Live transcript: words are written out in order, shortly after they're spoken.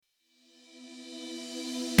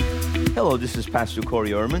Hello, this is Pastor Corey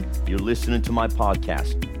Ehrman. You're listening to my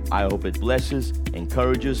podcast. I hope it blesses,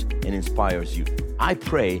 encourages, and inspires you. I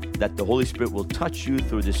pray that the Holy Spirit will touch you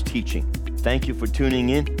through this teaching. Thank you for tuning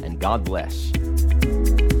in, and God bless.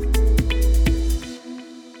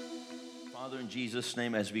 Father, in Jesus'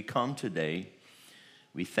 name, as we come today,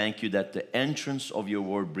 we thank you that the entrance of your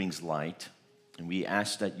word brings light, and we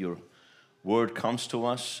ask that your word comes to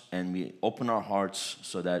us, and we open our hearts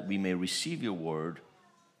so that we may receive your word.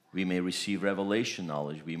 We may receive revelation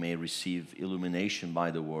knowledge. We may receive illumination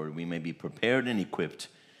by the word. We may be prepared and equipped.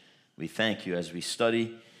 We thank you as we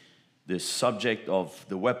study this subject of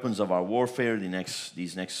the weapons of our warfare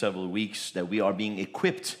these next several weeks, that we are being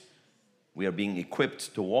equipped. We are being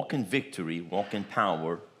equipped to walk in victory, walk in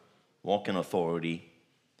power, walk in authority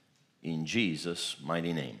in Jesus'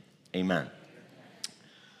 mighty name. Amen.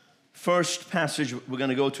 First passage we're going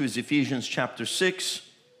to go to is Ephesians chapter 6.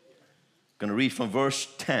 I'm going to read from verse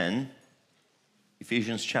 10,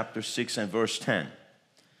 Ephesians chapter 6 and verse 10.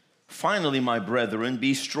 Finally, my brethren,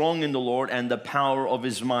 be strong in the Lord and the power of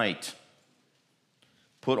his might.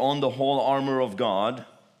 Put on the whole armor of God,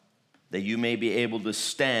 that you may be able to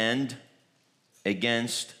stand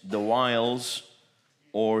against the wiles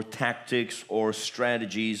or tactics or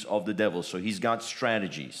strategies of the devil. So he's got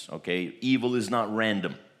strategies, okay? Evil is not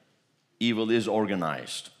random. Evil is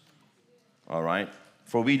organized, all right?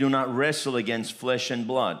 For we do not wrestle against flesh and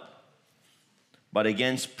blood, but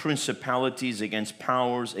against principalities, against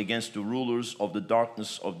powers, against the rulers of the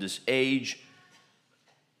darkness of this age,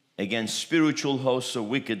 against spiritual hosts of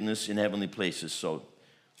wickedness in heavenly places. So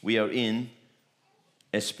we are in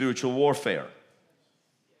a spiritual warfare.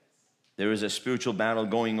 There is a spiritual battle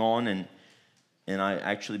going on, and I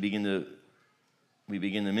actually we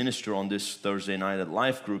begin to minister on this Thursday night at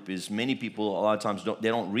Life Group. Is many people a lot of times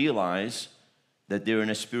don't realize that they're in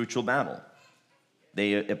a spiritual battle.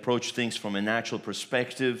 They approach things from a natural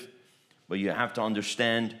perspective, but you have to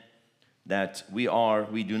understand that we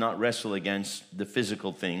do not wrestle against the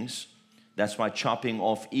physical things. That's why chopping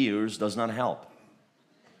off ears does not help.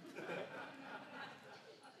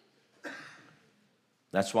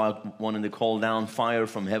 That's why wanting to call down fire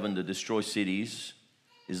from heaven to destroy cities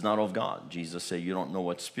is not of God. Jesus said, you don't know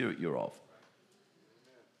what spirit you're of.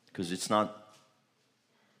 Because it's not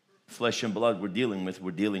flesh and blood we're dealing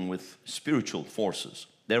with spiritual forces.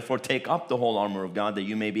 Therefore, take up the whole armor of God, that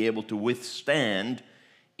you may be able to withstand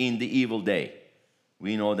in the evil day.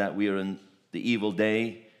 We know that we are in the evil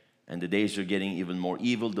day, and the days are getting even more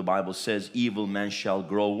evil. The Bible says, evil men shall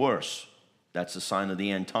grow worse. That's a sign of the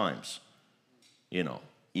end times. You know,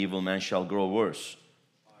 evil men shall grow worse.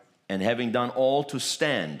 And having done all to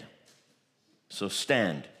stand. So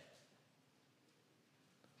stand.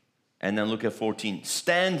 And then look at 14.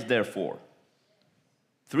 Stand therefore.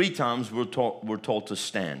 3 times we're told to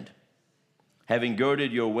stand. Having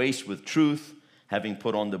girded your waist with truth, having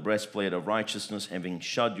put on the breastplate of righteousness, having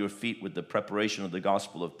shod your feet with the preparation of the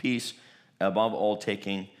gospel of peace, above all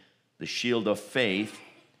taking the shield of faith,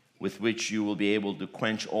 with which you will be able to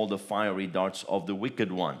quench all the fiery darts of the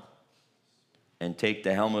wicked one. And take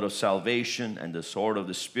the helmet of salvation and the sword of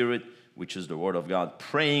the Spirit, which is the word of God,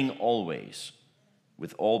 praying always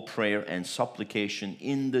with all prayer and supplication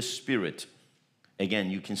in the Spirit. Again,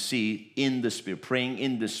 you can see in the Spirit, praying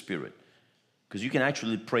in the Spirit. Because you can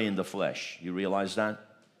actually pray in the flesh. You realize that?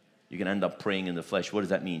 You can end up praying in the flesh. What does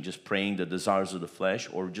that mean? Just praying the desires of the flesh,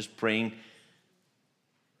 or just praying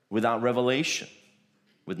without revelation,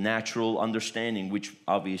 with natural understanding, which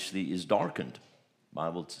obviously is darkened. The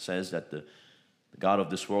Bible says that the God of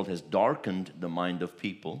this world has darkened the minds of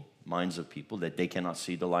people, that they cannot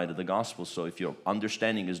see the light of the gospel. So if your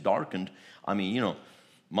understanding is darkened,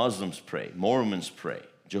 Muslims pray, Mormons pray,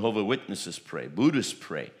 Jehovah's Witnesses pray, Buddhists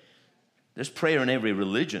pray. There's prayer in every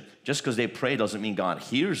religion. Just because they pray doesn't mean God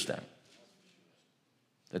hears them.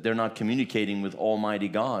 That they're not communicating with Almighty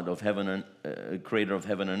God of heaven and creator of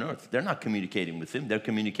heaven and earth. They're not communicating with Him. They're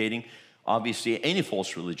communicating, obviously, any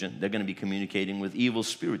false religion. They're going to be communicating with evil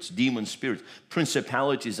spirits, demon spirits,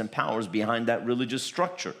 principalities and powers behind that religious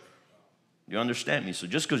structure. You understand me? So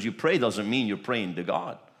just because you pray doesn't mean you're praying to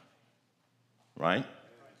God. Right?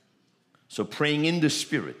 So praying in the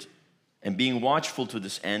Spirit and being watchful to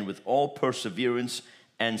this end with all perseverance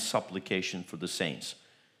and supplication for the saints.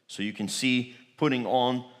 So you can see putting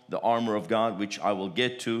on the armor of God, which I will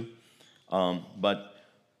get to. But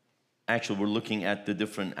actually we're looking at the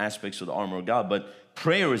different aspects of the armor of God. But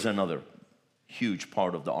prayer is another huge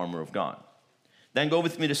part of the armor of God. Then go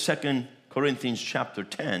with me to 2 Corinthians chapter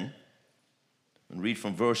 10 and read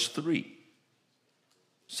from verse 3.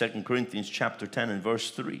 2 Corinthians chapter 10 and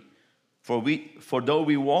verse 3. For though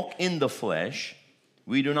we walk in the flesh,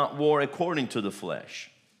 We do not war according to the flesh.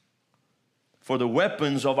 For the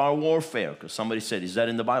weapons of our warfare, because somebody said, is that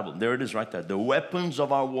in the Bible? There it is right there. The weapons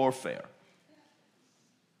of our warfare,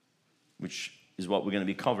 which is what we're going to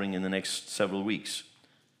be covering in the next several weeks.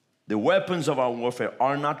 The weapons of our warfare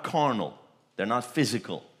are not carnal. They're not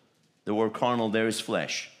physical. The word carnal there is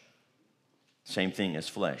flesh. Same thing as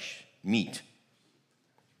flesh, meat.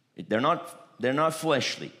 They're not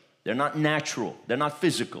fleshly. They're not natural. They're not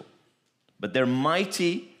physical. But they're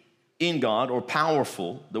mighty in God, or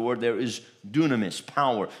powerful. The word there is dunamis,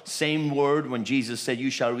 power. Same word when Jesus said, you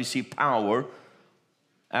shall receive power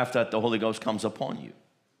after that the Holy Ghost comes upon you.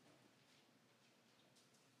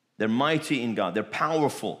 They're mighty in God. They're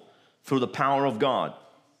powerful through the power of God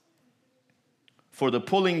for the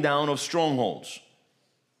pulling down of strongholds.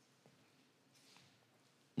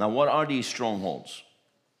 Now, what are these strongholds?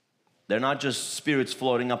 They're not just spirits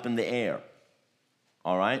floating up in the air,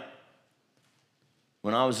 all right?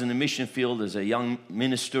 When I was in the mission field as a young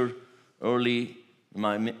minister, early in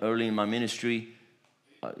my ministry,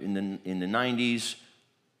 in the 90s,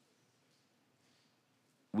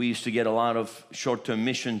 we used to get a lot of short-term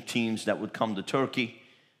mission teams that would come to Turkey,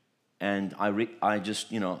 and I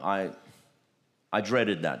just, I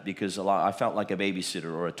dreaded that because I felt like a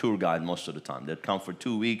babysitter or a tour guide most of the time. They'd come for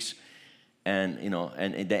 2 weeks, and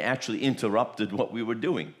and they actually interrupted what we were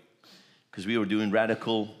doing because we were doing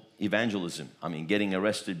radical evangelism. I mean, getting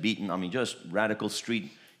arrested, beaten. Just radical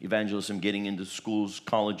street evangelism, getting into schools,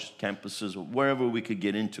 college campuses, wherever we could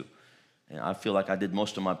get into. And I feel like I did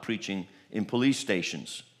most of my preaching in police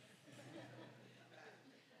stations.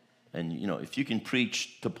 And if you can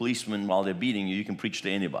preach to policemen while they're beating you, you can preach to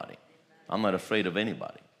anybody. I'm not afraid of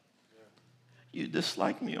anybody. You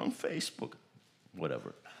dislike me on Facebook,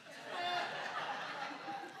 whatever.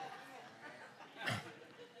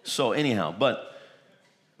 So anyhow, but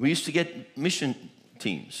we used to get mission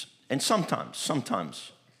teams, and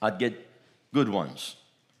sometimes I'd get good ones,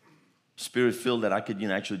 spirit-filled that I could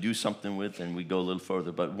actually do something with, and we go a little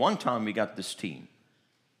further. But one time we got this team.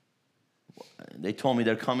 They told me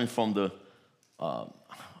they're coming from the,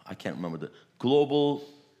 I can't remember, the Global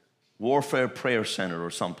Warfare Prayer Center or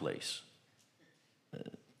someplace.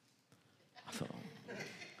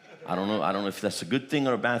 I don't know if that's a good thing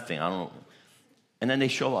or a bad thing. I don't know. And then they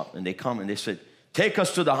show up, and they come, and they said, take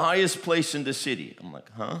us to the highest place in the city. I'm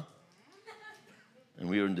like, huh? And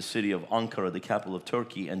we were in the city of Ankara, the capital of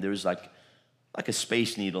Turkey, and there's like a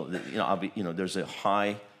space needle. There's a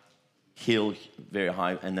high hill, very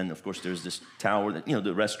high, and then of course there's this tower that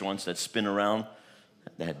the restaurants that spin around.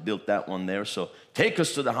 They had built that one there. So take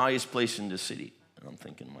us to the highest place in the city. And I'm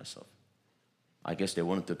thinking to myself, I guess they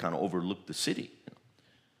wanted to kind of overlook the city.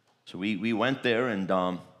 So we went there, and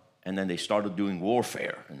then they started doing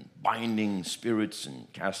warfare and binding spirits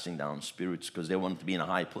and casting down spirits because they wanted to be in a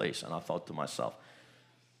high place. And I thought to myself,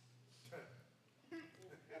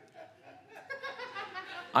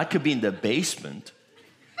 I could be in the basement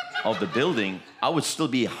of the building. I would still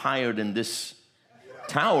be higher than this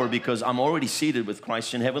tower because I'm already seated with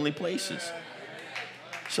Christ in heavenly places.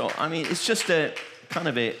 So, it's just a kind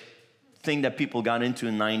of a thing that people got into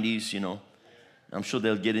in the 90s, I'm sure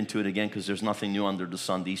they'll get into it again because there's nothing new under the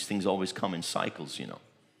sun. These things always come in cycles,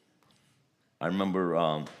 I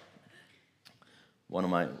remember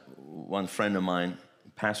one friend of mine,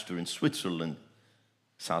 pastor in Switzerland,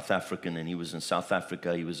 South African, and he was in South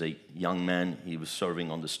Africa. He was a young man. He was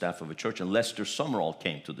serving on the staff of a church, and Lester Sumrall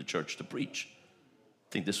came to the church to preach.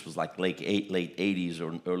 I think this was like late 80s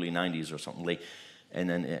or early 90s or something.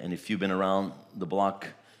 And if you've been around the block,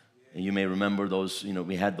 you may remember those,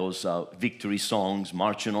 we had those victory songs,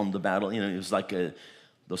 Marching on the Battle. It was like the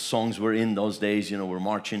songs were in those days, we're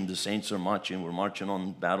marching, the saints are marching, we're marching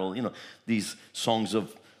on battle. These songs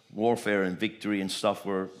of warfare and victory and stuff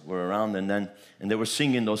were around. And they were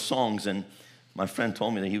singing those songs. And my friend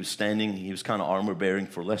told me that he was kind of armor bearing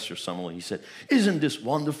for Lester Sumrall. He said, isn't this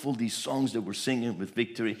wonderful, these songs that we're singing with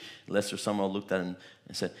victory? Lester Sumrall looked at him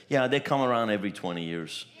and said, yeah, they come around every 20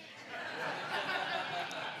 years.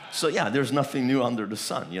 So yeah, there's nothing new under the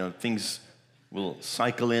sun. Things will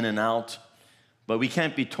cycle in and out, but we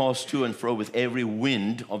can't be tossed to and fro with every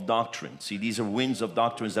wind of doctrine. See, these are winds of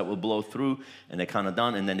doctrines that will blow through, and they're kind of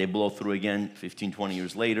done, and then they blow through again 15, 20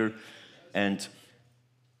 years later. And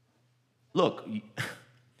look,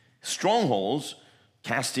 strongholds,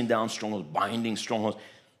 casting down strongholds, binding strongholds.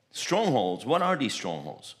 Strongholds, what are these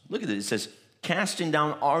strongholds? Look at it. It says, casting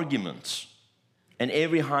down arguments and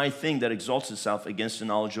every high thing that exalts itself against the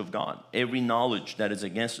knowledge of God. Every knowledge that is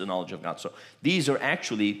against the knowledge of God. So these are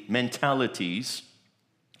actually mentalities,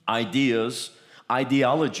 ideas,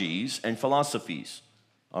 ideologies, and philosophies.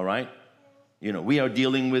 All right? You know, we are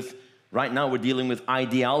dealing with, right now we're dealing with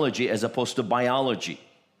ideology as opposed to biology.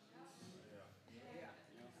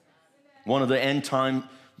 One of the end time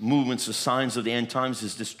movements, the signs of the end times,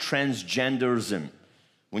 is this transgenderism.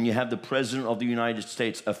 When you have the President of the United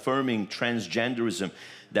States affirming transgenderism,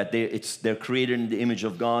 that they're created in the image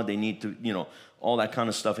of God, they need to, you know, all that kind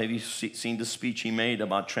of stuff. Have you seen the speech he made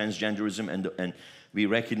about transgenderism? And we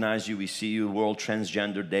recognize you, we see you, World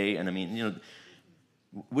Transgender Day. And I mean, you know,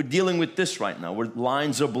 we're dealing with this right now, where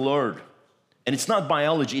lines are blurred. And it's not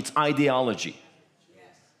biology, it's ideology.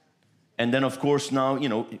 And then, of course, now, you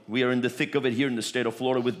know, we are in the thick of it here in the state of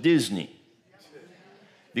Florida with Disney.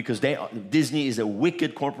 Because Disney is a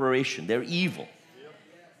wicked corporation. They're evil.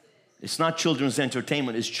 It's not children's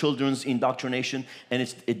entertainment, it's children's indoctrination.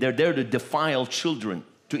 And they're there to defile children,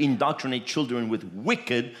 to indoctrinate children with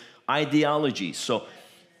wicked ideologies. So,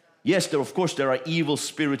 yes, of course, there are evil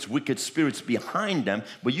spirits, wicked spirits behind them.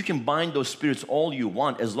 But you can bind those spirits all you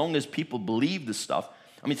want as long as people believe the stuff.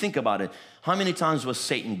 I mean, think about it. How many times was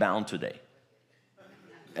Satan bound today?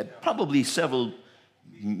 Probably several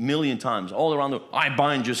million times all around the world. I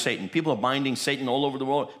bind you, Satan. People are binding Satan all over the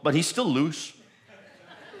world, but he's still loose.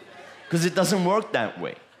 Because it doesn't work that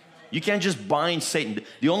way. You can't just bind Satan.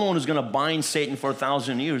 The only one who's going to bind Satan for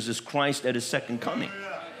 1,000 years is Christ at his second coming.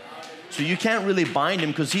 So you can't really bind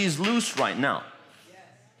him because he's loose right now.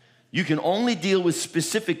 You can only deal with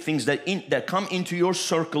specific things that come into your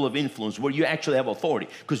circle of influence where you actually have authority.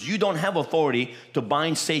 Because you don't have authority to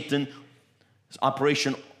bind Satan's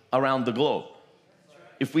operation around the globe.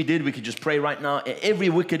 If we did, we could just pray right now. Every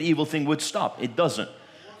wicked, evil thing would stop. It doesn't.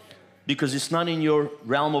 Because it's not in your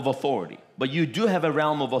realm of authority. But you do have a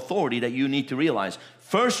realm of authority that you need to realize.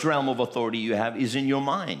 First realm of authority you have is in your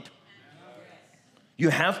mind. You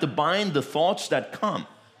have to bind the thoughts that come.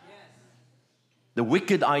 The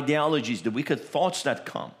wicked ideologies, the wicked thoughts that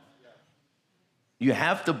come. You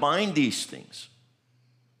have to bind these things.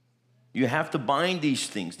 You have to bind these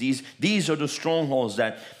things. These are the strongholds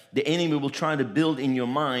that the enemy will try to build in your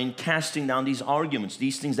mind, casting down these arguments,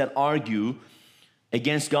 these things that argue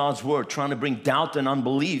against God's word, trying to bring doubt and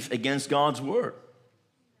unbelief against God's word.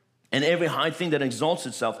 And every high thing that exalts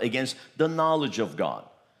itself against the knowledge of God.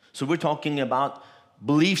 So we're talking about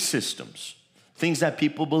belief systems, things that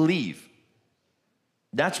people believe.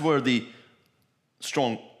 That's where the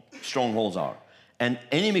strongholds are. And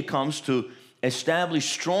enemy comes to establish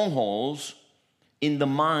strongholds in the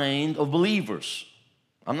mind of believers.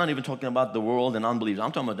 I'm not even talking about the world and unbelievers.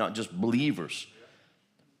 I'm talking about just believers.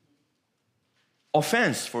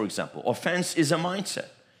 Offense, for example. Offense is a mindset.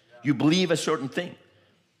 You believe a certain thing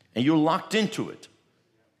and you're locked into it.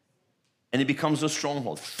 And it becomes a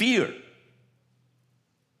stronghold. Fear,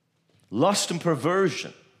 lust and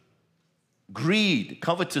perversion, greed,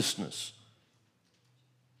 covetousness,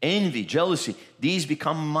 envy, jealousy. These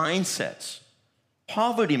become mindsets.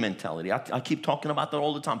 Poverty mentality. I keep talking about that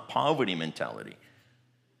all the time. Poverty mentality.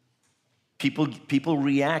 People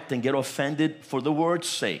react and get offended for the word's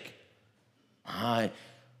sake. I'm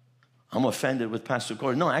offended with Pastor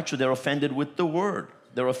Corey. No, actually, they're offended with the word.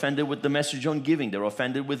 They're offended with the message on giving. They're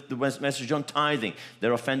offended with the message on tithing.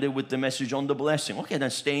 They're offended with the message on the blessing. Okay, then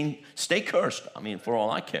stay cursed. I mean, for all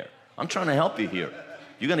I care. I'm trying to help you here.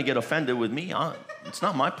 You're going to get offended with me? It's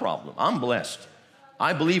not my problem. I'm blessed.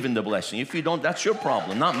 I believe in the blessing. If you don't, that's your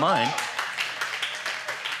problem, not mine.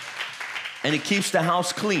 And it keeps the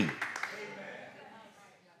house clean.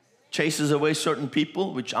 Chases away certain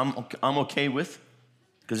people, which I'm okay with.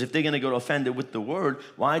 Because if they're going to get offended with the word,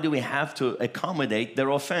 why do we have to accommodate their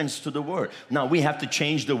offense to the word? Now, we have to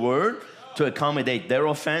change the word to accommodate their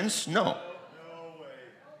offense? No.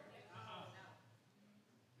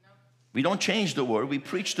 We don't change the word. We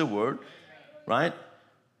preach the word, right?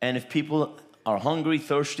 And if people are hungry,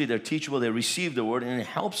 thirsty, they're teachable, they receive the word and it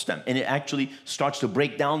helps them. And it actually starts to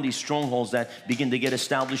break down these strongholds that begin to get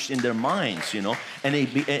established in their minds, you know. And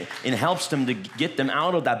it helps them to get them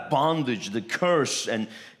out of that bondage, the curse and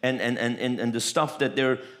the stuff that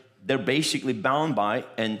they're basically bound by,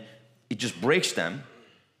 and it just breaks them.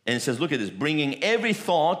 And it says, look at this, bringing every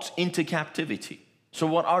thought into captivity. So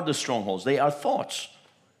what are the strongholds? They are thoughts.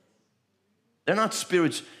 They're not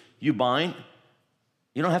spirits you bind.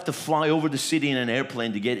 You don't have to fly over the city in an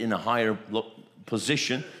airplane to get in a higher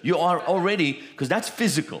position. You are already, because that's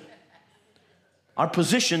physical. Our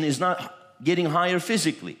position is not getting higher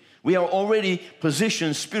physically. We are already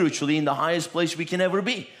positioned spiritually in the highest place we can ever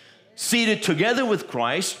be. Seated together with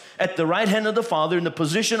Christ at the right hand of the Father in the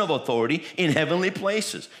position of authority in heavenly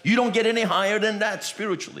places. You don't get any higher than that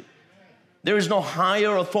spiritually. There is no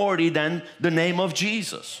higher authority than the name of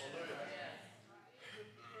Jesus.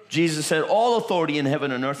 Jesus said, all authority in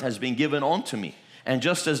heaven and earth has been given unto me. And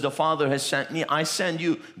just as the Father has sent me, I send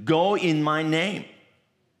you. Go in my name.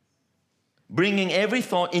 Bringing every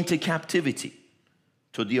thought into captivity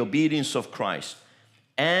to the obedience of Christ.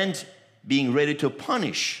 And being ready to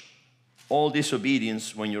punish all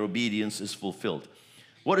disobedience when your obedience is fulfilled.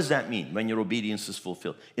 What does that mean, when your obedience is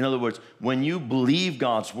fulfilled? In other words, when you believe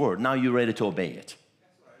God's word, now you're ready to obey it.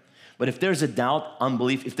 But if there's a doubt,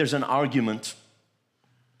 unbelief, if there's an argument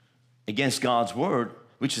against God's word,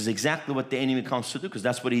 which is exactly what the enemy comes to do, because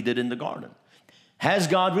that's what he did in the garden. Has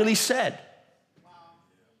God really said?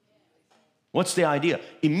 What's the idea?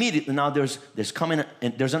 Immediately now there's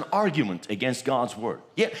an argument against God's word.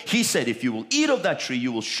 Yeah, he said, if you will eat of that tree,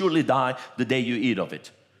 you will surely die the day you eat of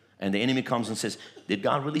it. And the enemy comes and says, did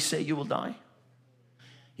God really say you will die?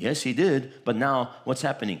 Yes, he did. But now what's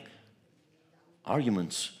happening?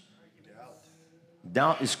 Arguments.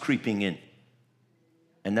 Doubt is creeping in.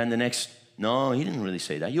 And then the next, no, he didn't really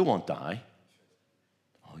say that. You won't die.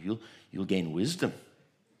 Oh, you'll gain wisdom.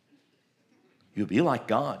 You'll be like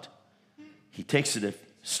God. He takes it a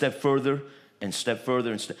step further and step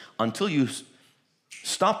further and until you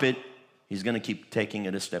stop it, he's going to keep taking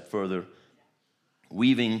it a step further,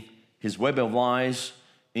 weaving his web of lies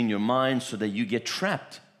in your mind so that you get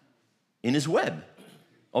trapped in his web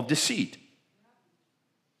of deceit.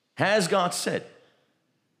 Has God said?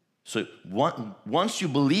 So once you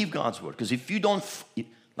believe God's word, because if you don't,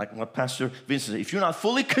 like what Pastor Vincent said, if you're not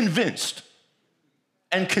fully convinced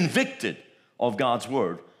and convicted of God's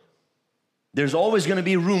word, there's always going to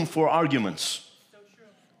be room for arguments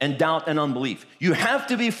and doubt and unbelief. You have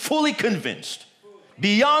to be fully convinced,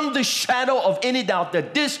 beyond the shadow of any doubt,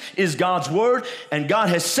 that this is God's word and God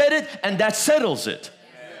has said it and that settles it.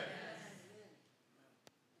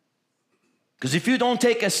 Because if you don't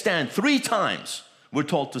take a stand 3 times, we're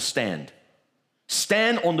told to stand.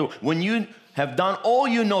 Stand on when you have done all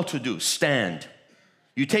you know to do, stand.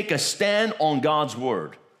 You take a stand on God's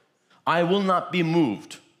word. I will not be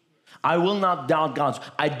moved. I will not doubt God's.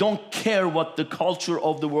 I don't care what the culture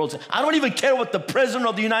of the world says. I don't even care what the President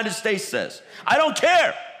of the United States says. I don't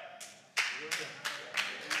care.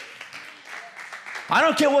 I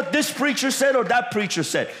don't care what this preacher said or that preacher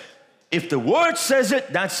said. If the word says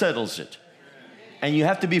it, that settles it. And you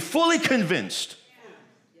have to be fully convinced.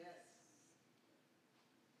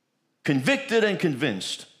 Convicted and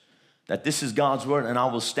convinced that this is God's word and I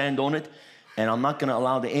will stand on it, and I'm not going to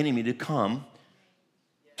allow the enemy to come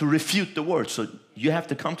to refute the word. So you have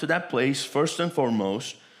to come to that place first and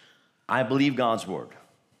foremost. I believe God's word.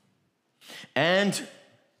 And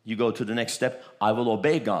you go to the next step. I will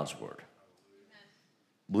obey God's word.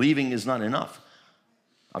 Believing is not enough.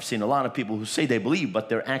 I've seen a lot of people who say they believe, but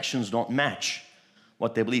their actions don't match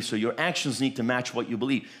what they believe. So your actions need to match what you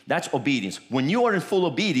believe. That's obedience. When you are in full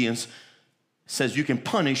obedience, it says you can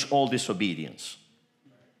punish all disobedience.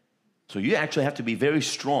 So you actually have to be very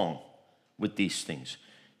strong with these things.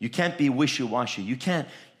 You can't be wishy-washy. You can't,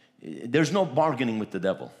 there's no bargaining with the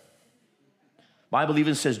devil. Bible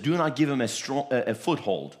even says, do not give him a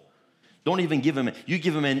foothold. Don't even give him, you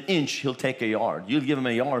give him an inch, he'll take a yard. You give him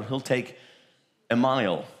a yard, he'll take a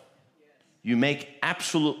mile. You make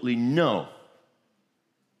absolutely no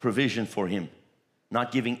provision for him.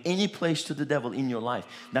 Not giving any place to the devil in your life.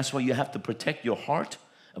 That's why you have to protect your heart.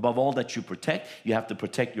 Above all that you protect, you have to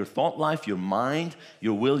protect your thought life, your mind,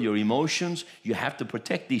 your will, your emotions. You have to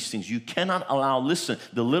protect these things. You cannot allow, listen,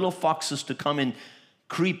 the little foxes to come in,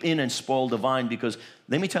 creep in and spoil the vine, because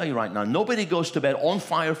let me tell you right now, nobody goes to bed on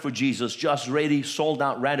fire for Jesus, just ready, sold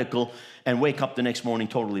out, radical, and wake up the next morning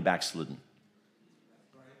totally backslidden.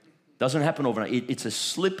 Doesn't happen overnight. It's a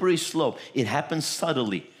slippery slope. It happens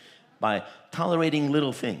subtly by tolerating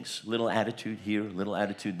little things, little attitude here, little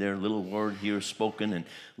attitude there, little word here spoken, and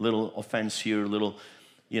little offense here, little,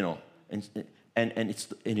 you know, and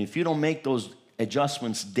if you don't make those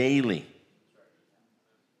adjustments daily,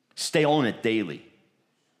 stay on it daily,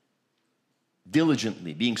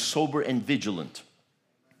 diligently, being sober and vigilant,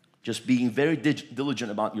 just being very diligent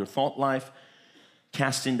about your thought life,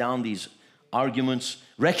 casting down these arguments,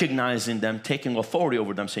 recognizing them, taking authority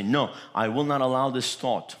over them, saying, no, I will not allow this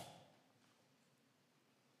thought.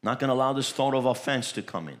 Not going to allow this thought of offense to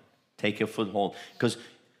come in. Take a foothold. Because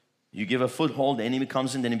you give a foothold, the enemy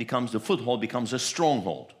comes in, then the foothold becomes a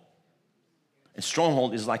stronghold. A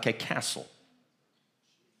stronghold is like a castle.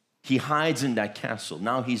 He hides in that castle.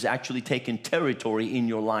 Now he's actually taken territory in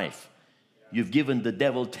your life. You've given the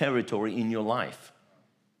devil territory in your life.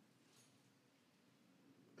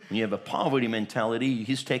 When you have a poverty mentality,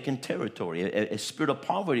 he's taken territory. A spirit of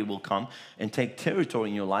poverty will come and take territory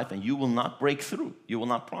in your life, and you will not break through. You will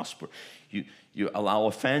not prosper. You allow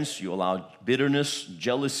offense, you allow bitterness,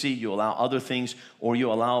 jealousy, you allow other things, or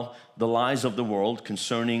you allow the lies of the world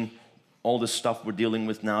concerning all the stuff we're dealing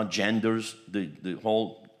with now, genders, the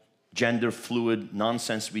whole gender fluid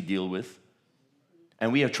nonsense we deal with.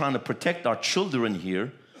 And we are trying to protect our children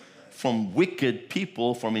here from wicked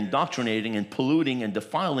people, from indoctrinating and polluting and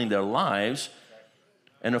defiling their lives.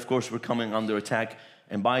 And of course, we're coming under attack.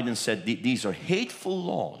 And Biden said, these are hateful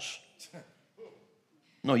laws.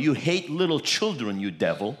 No, you hate little children, you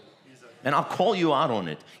devil. And I'll call you out on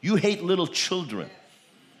it. You hate little children.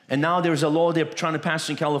 And now there's a law they're trying to pass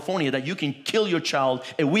in California that you can kill your child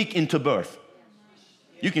a week into birth.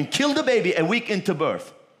 You can kill the baby a week into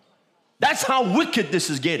birth. That's how wicked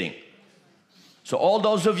this is getting. So all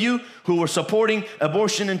those of you who were supporting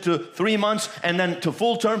abortion into 3 months and then to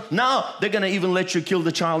full term, now they're going to even let you kill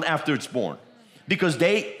the child after it's born. Because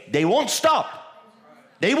they won't stop.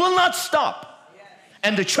 They will not stop.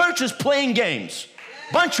 And the church is playing games.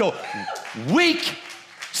 Bunch of weak,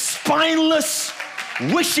 spineless,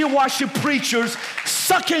 wishy-washy preachers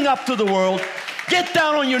sucking up to the world. Get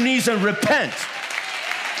down on your knees and repent.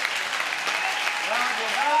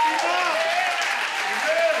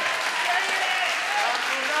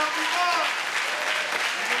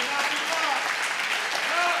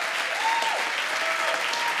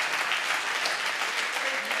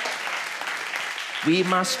 We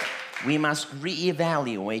must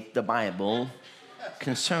reevaluate the Bible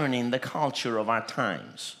concerning the culture of our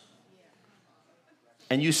times.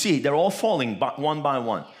 And you see, they're all falling one by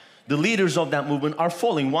one. The leaders of that movement are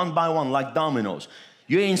falling one by one like dominoes.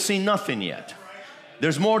 You ain't seen nothing yet.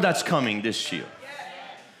 There's more that's coming this year.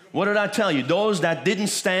 What did I tell you? Those that didn't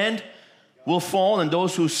stand will fall, and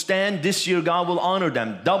those who stand this year, God will honor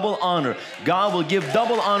them. Double honor. God will give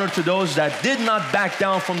double honor to those that did not back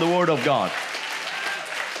down from the Word of God.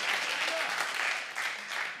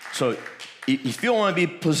 So if you want to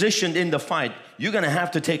be positioned in the fight, you're going to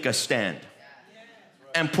have to take a stand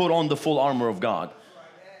and put on the full armor of God.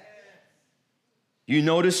 You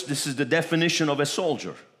notice this is the definition of a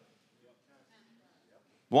soldier.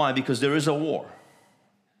 Why? Because there is a war.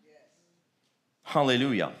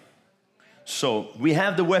 Hallelujah. So we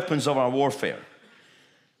have the weapons of our warfare.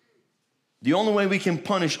 The only way we can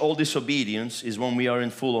punish all disobedience is when we are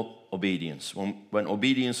in full obedience, when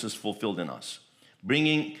obedience is fulfilled in us.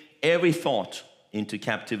 Bringing every thought into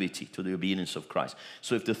captivity to the obedience of Christ.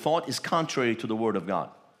 So if the thought is contrary to the Word of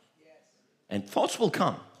God, and thoughts will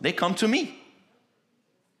come. They come to me.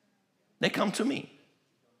 They come to me.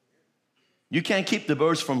 You can't keep the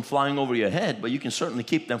birds from flying over your head, but you can certainly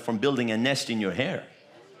keep them from building a nest in your hair.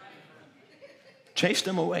 Chase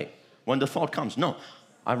them away when the thought comes. No,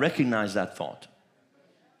 I recognize that thought.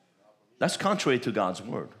 That's contrary to God's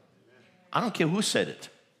Word. I don't care who said it.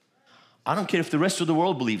 I don't care if the rest of the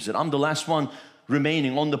world believes it. I'm the last one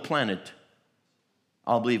remaining on the planet.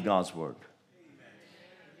 I'll believe God's Word.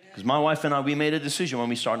 Because my wife and I, we made a decision when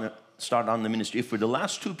we started on the ministry. If we're the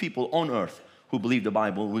last 2 people on earth who believe the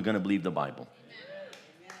Bible, we're going to believe the Bible.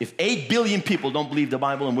 If 8 billion people don't believe the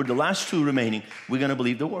Bible and we're the last 2 remaining, we're going to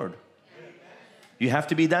believe the Word. You have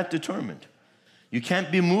to be that determined. You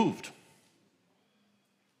can't be moved.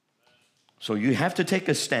 So you have to take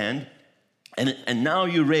a stand, and now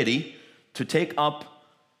you're ready to take up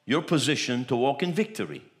your position to walk in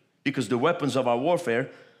victory. Because the weapons of our warfare,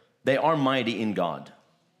 they are mighty in God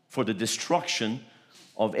for the destruction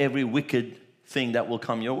of every wicked thing that will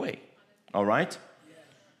come your way. All right?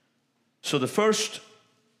 So the first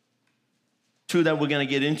 2 that we're going to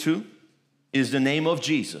get into is the name of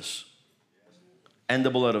Jesus and the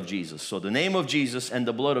blood of Jesus. So the name of Jesus and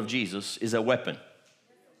the blood of Jesus is a weapon.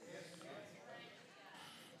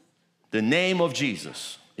 The name of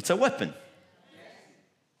Jesus, it's a weapon.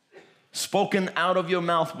 Spoken out of your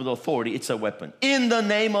mouth with authority, it's a weapon. In the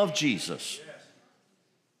name of Jesus.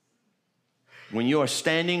 When you are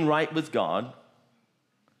standing right with God,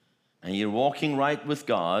 and you're walking right with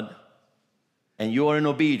God, and you are in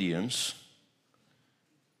obedience,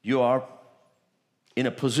 you are in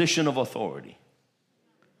a position of authority.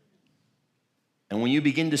 And when you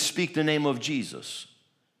begin to speak the name of Jesus,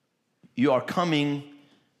 you are coming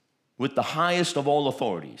with the highest of all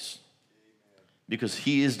authorities. Because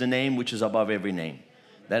He is the name which is above every name.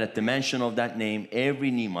 That at the mention of that name,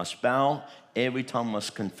 every knee must bow, every tongue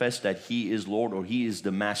must confess that He is Lord, or He is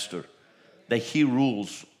the Master, that He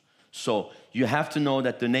rules. So you have to know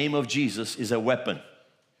that the name of Jesus is a weapon.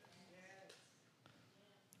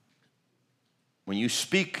 When you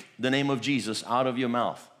speak the name of Jesus out of your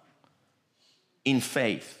mouth in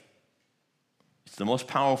faith, it's the most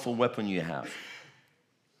powerful weapon you have.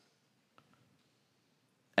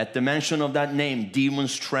 At the mention of that name,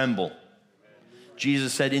 demons tremble.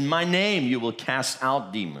 Jesus said, in my name you will cast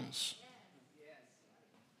out demons.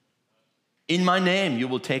 In my name you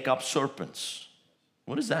will take up serpents.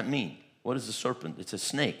 What does that mean? What is a serpent? It's a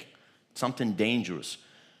snake, something dangerous.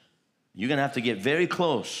 You're going to have to get very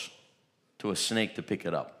close to a snake to pick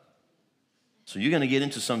it up. So you're going to get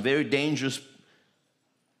into some very dangerous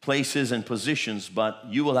places and positions, but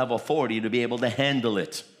you will have authority to be able to handle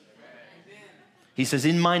it. He says,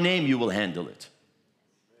 in my name you will handle it.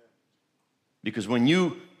 Because when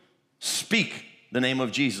you speak the name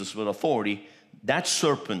of Jesus with authority, that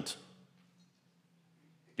serpent,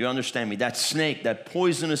 do you understand me? That snake, that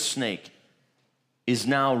poisonous snake, is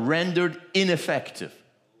now rendered ineffective,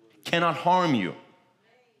 cannot harm you.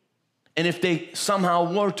 And if they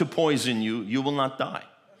somehow were to poison you, you will not die.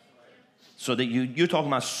 So that you're talking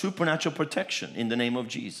about supernatural protection in the name of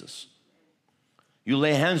Jesus. You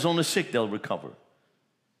lay hands on the sick, they'll recover.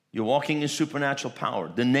 You're walking in supernatural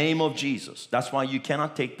power. The name of Jesus. That's why you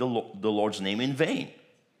cannot take the Lord's name in vain.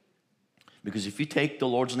 Because if you take the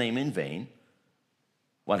Lord's name in vain,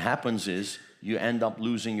 what happens is you end up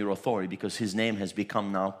losing your authority because His name has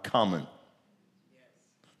become now common.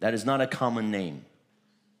 That is not a common name.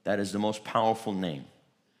 That is the most powerful name.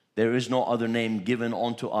 There is no other name given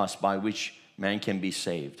unto us by which man can be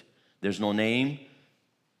saved. There's no name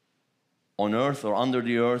on earth or under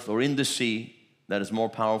the earth or in the sea that is more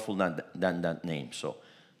powerful than that name. So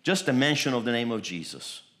just a mention of the name of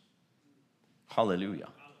Jesus. Hallelujah.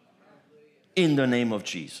 In the name of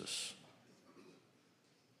Jesus.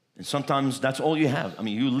 And sometimes that's all you have. I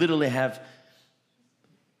mean, you literally have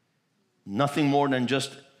nothing more than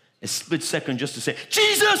just a split second just to say,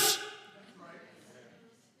 Jesus!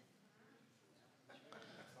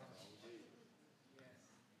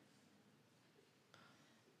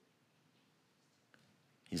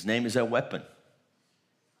 His name is a weapon.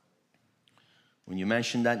 When you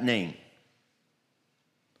mention that name,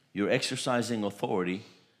 you're exercising authority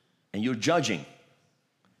and you're judging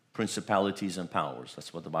principalities and powers.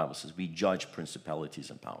 That's what the Bible says. We judge principalities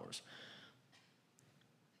and powers.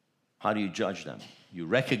 How do you judge them? You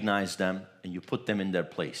recognize them and you put them in their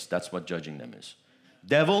place. That's what judging them is.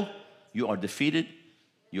 Devil, you are defeated.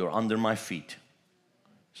 You are under my feet.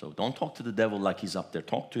 So don't talk to the devil like he's up there.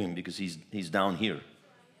 Talk to him because he's down here.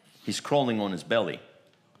 He's crawling on his belly.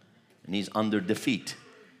 And he's under defeat.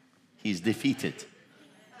 He's defeated.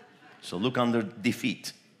 So look under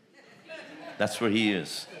defeat. That's where he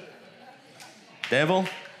is. Devil,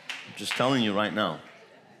 I'm just telling you right now.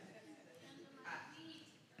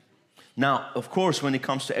 Now, of course, when it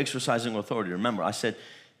comes to exercising authority, remember I said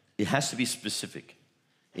it has to be specific.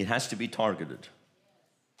 It has to be targeted.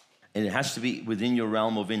 And it has to be within your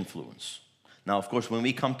realm of influence. Now, of course, when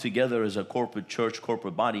we come together as a corporate church,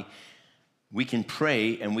 corporate body, we can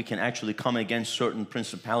pray and we can actually come against certain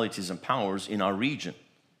principalities and powers in our region.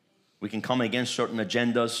 We can come against certain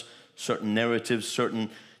agendas, certain narratives,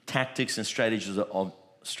 certain tactics and strategies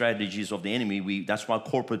of the enemy. That's why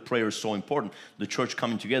corporate prayer is so important. The church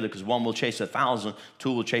coming together, because one will chase 1,000,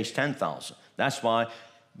 two will chase 10,000. That's why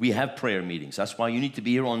we have prayer meetings. That's why you need to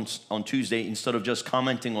be here on Tuesday instead of just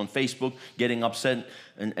commenting on Facebook, getting upset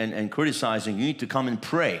and criticizing. You need to come and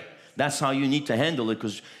pray. That's how you need to handle it,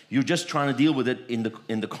 because you're just trying to deal with it in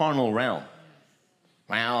the carnal realm.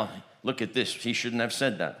 Well, look at this. He shouldn't have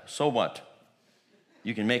said that. So what?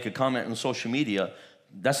 You can make a comment on social media.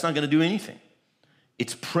 That's not going to do anything.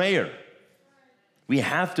 It's prayer. We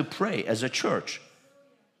have to pray as a church.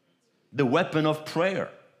 The weapon of prayer.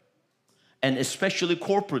 And especially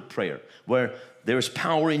corporate prayer, where there's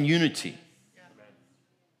power in unity.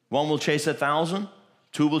 One will chase 1,000,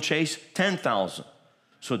 two will chase 10,000.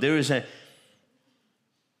 So there is an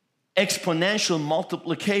exponential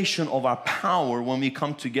multiplication of our power when we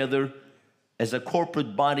come together as a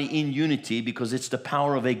corporate body in unity, because it's the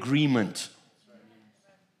power of agreement.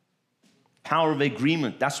 Power of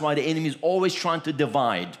agreement. That's why the enemy is always trying to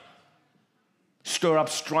divide, stir up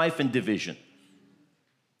strife and division.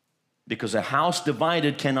 Because a house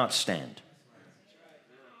divided cannot stand.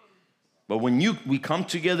 But when we come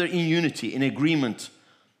together in unity, in agreement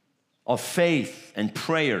of faith and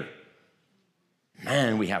prayer,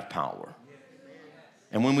 man, we have power.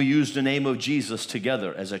 And when we use the name of Jesus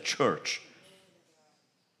together as a church,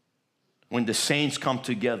 when the saints come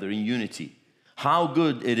together in unity, how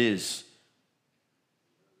good it is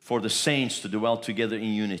for the saints to dwell together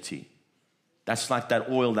in unity. That's like that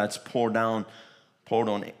oil that's poured on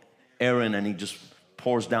Aaron, and he just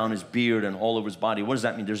pours down his beard and all over his body. What does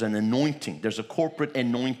that mean? There's an anointing. There's a corporate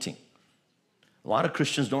anointing. A lot of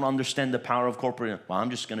Christians don't understand the power of corporate. Well, I'm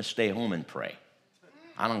just going to stay home and pray.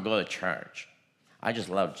 I don't go to church. I just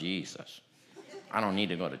love Jesus. I don't need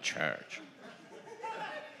to go to church.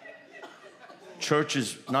 Church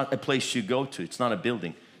is not a place you go to. It's not a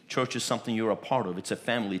building. Church is something you're a part of. It's a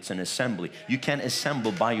family. It's an assembly. You can't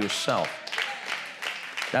assemble by yourself.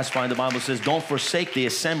 That's why the Bible says, don't forsake the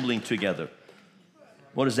assembling together.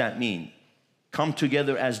 What does that mean? Come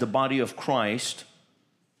together as the body of Christ,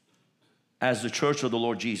 as the church of the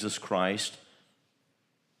Lord Jesus Christ,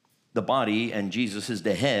 the body, and Jesus is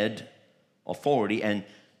the head, authority, and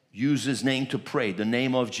use His name to pray, the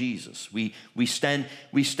name of Jesus. We stand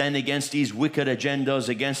against these wicked agendas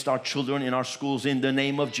against our children in our schools in the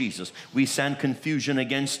name of Jesus. We send confusion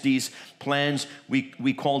against these plans.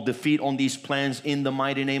 We call defeat on these plans in the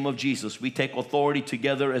mighty name of Jesus. We take authority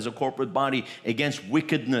together as a corporate body against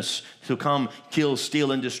wickedness to come, kill,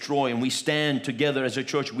 steal, and destroy. And we stand together as a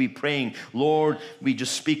church. We praying, Lord, we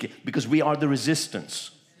just speak it because we are the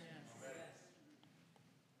resistance.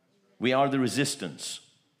 We are the resistance.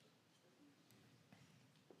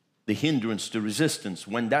 The hindrance, the resistance.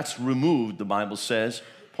 When that's removed, the Bible says,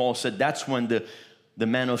 Paul said, that's when the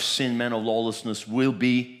man of sin, man of lawlessness will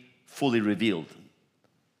be fully revealed.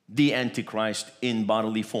 The Antichrist in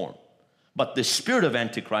bodily form. But the spirit of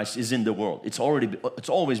Antichrist is in the world. It's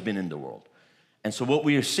always been in the world. And so what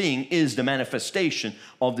we are seeing is the manifestation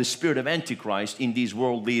of the spirit of Antichrist in these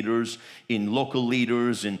world leaders, in local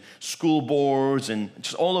leaders, in school boards, and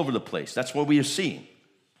just all over the place. That's what we are seeing.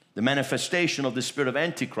 The manifestation of the spirit of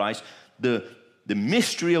Antichrist, the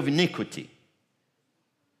mystery of iniquity,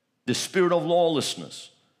 the spirit of lawlessness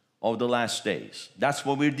of the last days. That's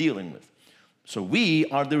what we're dealing with. So we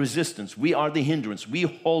are the resistance. We are the hindrance. We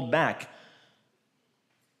hold back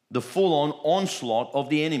the full-on onslaught of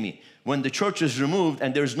the enemy. When the church is removed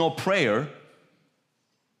and there's no prayer,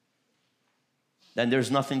 then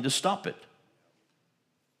there's nothing to stop it.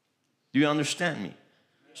 Do you understand me?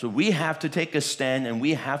 So we have to take a stand and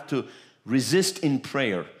we have to resist in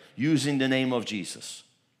prayer using the name of Jesus.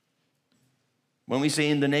 When we say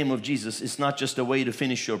in the name of Jesus, it's not just a way to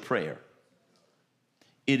finish your prayer.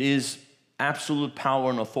 It is absolute power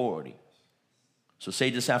and authority. So say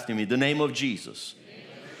this after me. The name of Jesus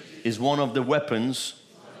is one of the weapons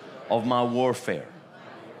of my warfare.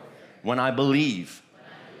 When I believe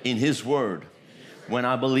in His word, when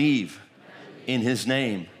I believe in His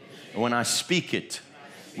name, when I speak it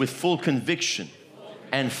with full conviction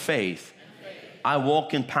and faith, I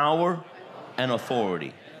walk in power and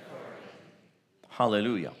authority.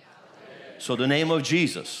 Hallelujah. So the name of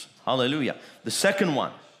Jesus. Hallelujah. The second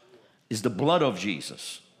one is the blood of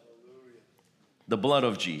Jesus. The blood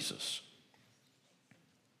of Jesus.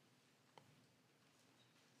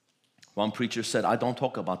 One preacher said, I don't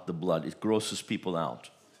talk about the blood. It grosses people out.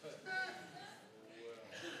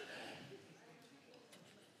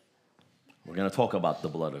 We're going to talk about the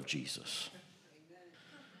blood of Jesus.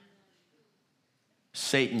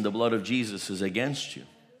 Satan, the blood of Jesus is against you.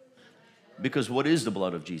 Because what is the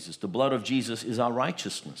blood of Jesus? The blood of Jesus is our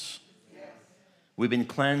righteousness. We've been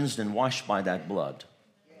cleansed and washed by that blood.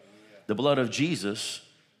 The blood of Jesus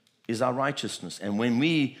is our righteousness. And when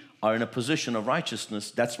we are in a position of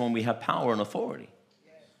righteousness, that's when we have power and authority.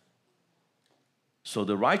 So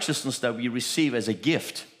the righteousness that we receive as a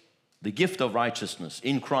gift, the gift of righteousness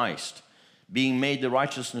in Christ, being made the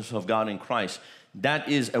righteousness of God in Christ, that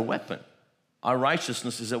is a weapon. Our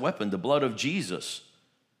righteousness is a weapon. The blood of Jesus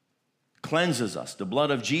cleanses us. The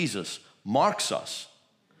blood of Jesus marks us.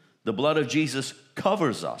 The blood of Jesus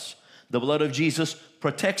covers us. The blood of Jesus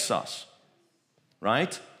protects us.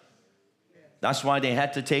 Right? That's why they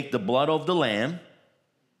had to take the blood of the lamb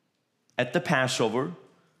at the Passover,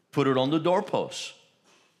 put it on the doorposts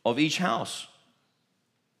of each house.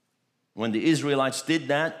 When the Israelites did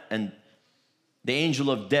that and the angel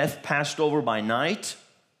of death passed over by night,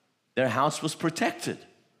 their house was protected.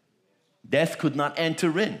 Death could not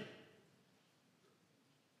enter in.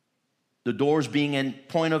 The doors being a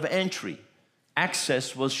point of entry,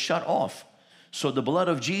 access was shut off. So the blood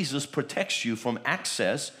of Jesus protects you from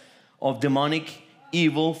access of demonic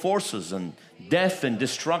evil forces and death and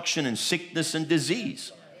destruction and sickness and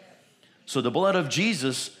disease. So the blood of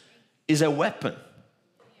Jesus is a weapon.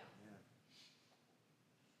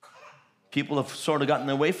 People have sort of gotten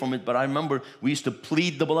away from it, but I remember we used to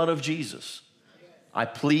plead the blood of Jesus. I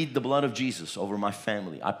plead the blood of Jesus over my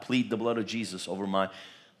family. I plead the blood of Jesus over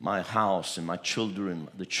my house and my children,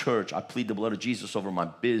 the church. I plead the blood of Jesus over my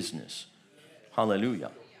business.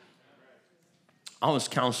 Hallelujah. I was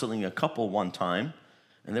counseling a couple one time,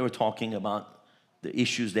 and they were talking about the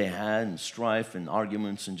issues they had and strife and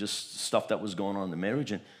arguments and just stuff that was going on in the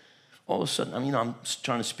marriage. And all of a sudden, I'm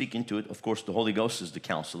trying to speak into it. Of course, the Holy Ghost is the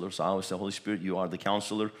counselor. So I always say, Holy Spirit, you are the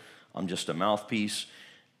counselor. I'm just a mouthpiece.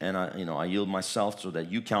 and I yield myself so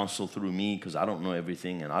that you counsel through me, because I don't know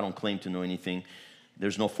everything and I don't claim to know anything.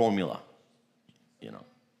 There's no formula,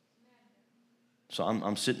 So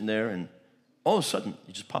I'm sitting there, and all of a sudden,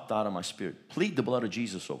 it just popped out of my spirit. Plead the blood of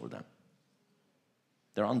Jesus over them.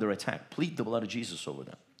 They're under attack. Plead the blood of Jesus over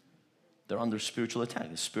them. They're under spiritual attack.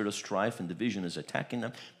 The spirit of strife and division is attacking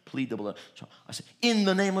them. Plead the blood. So I said, in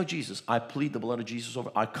the name of Jesus, I plead the blood of Jesus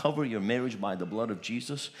over. I cover your marriage by the blood of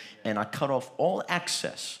Jesus, and I cut off all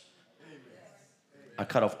access. I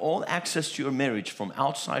cut off all access to your marriage from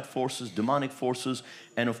outside forces, demonic forces,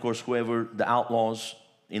 and of course, whoever the outlaws,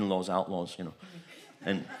 in-laws, outlaws,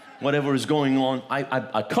 and whatever is going on.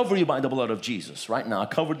 I cover you by the blood of Jesus right now. I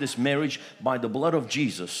covered this marriage by the blood of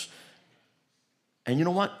Jesus. And you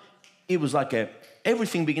know what? It was like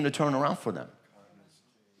everything began to turn around for them.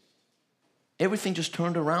 Everything just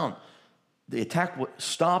turned around. The attack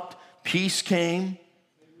stopped. Peace came.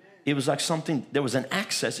 It was like something, there was an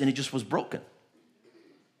access and it just was broken.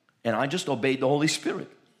 And I just obeyed the Holy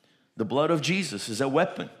Spirit. The blood of Jesus is a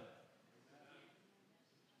weapon.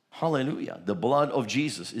 Hallelujah. The blood of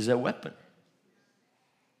Jesus is a weapon.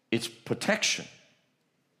 It's protection.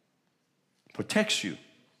 Protects you.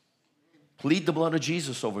 Plead the blood of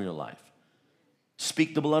Jesus over your life.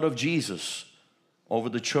 Speak the blood of Jesus over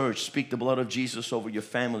the church. Speak the blood of Jesus over your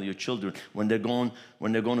family, your children. When they're going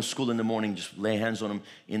to school in the morning, just lay hands on them.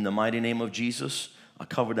 In the mighty name of Jesus, I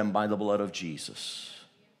cover them by the blood of Jesus.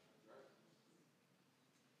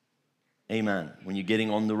 Amen. When you're getting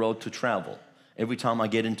on the road to travel, every time I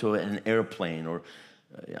get into an airplane or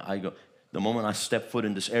the moment I step foot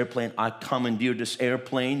in this airplane, I commandeer this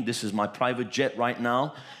airplane. This is my private jet right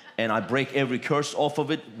now. And I break every curse off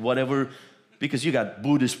of it, whatever, because you got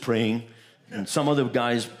Buddhists praying and some other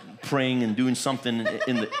guys praying and doing something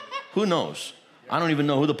who knows? I don't even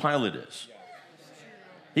know who the pilot is.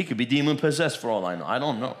 He could be demon possessed for all I know. I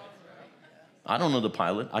don't know. I don't know the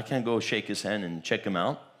pilot. I can't go shake his hand and check him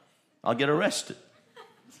out. I'll get arrested.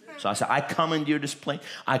 So I said, I commandeer this plane.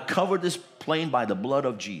 I cover this plane by the blood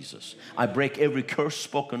of Jesus. I break every curse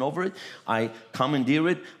spoken over it. I commandeer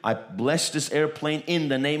it. I bless this airplane in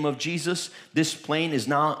the name of Jesus. This plane is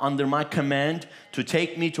now under my command to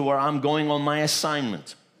take me to where I'm going on my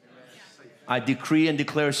assignment. I decree and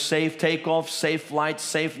declare safe takeoff, safe flight,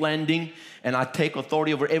 safe landing, and I take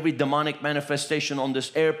authority over every demonic manifestation on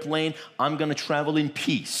this airplane. I'm going to travel in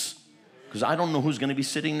peace because I don't know who's going to be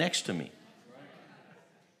sitting next to me.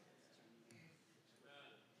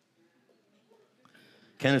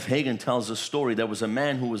 Kenneth Hagin tells a story. There was a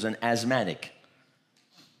man who was an asthmatic,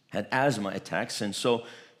 had asthma attacks, and so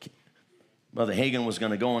Brother Hagin was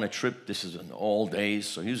going to go on a trip. This is in all days,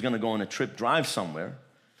 so he was going to go on a trip, drive somewhere.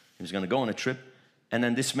 He was going to go on a trip, and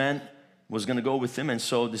then this man was going to go with him, and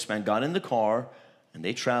so this man got in the car, and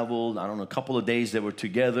they traveled, I don't know, a couple of days. They were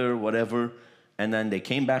together, whatever, and then they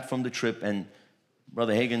came back from the trip, and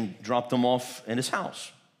Brother Hagin dropped them off in his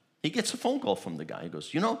house. He gets a phone call from the guy. He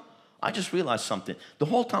goes, I just realized something. The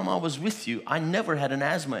whole time I was with you, I never had an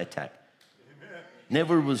asthma attack. Amen.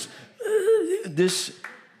 Never was this.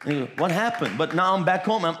 What happened? But now I'm back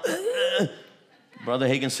home. Brother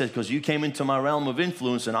Hagin said, because you came into my realm of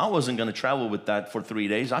influence and I wasn't going to travel with that for 3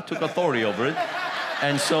 days. I took authority over it.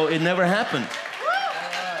 And so it never happened.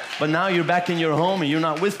 But now you're back in your home and you're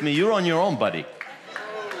not with me. You're on your own, buddy.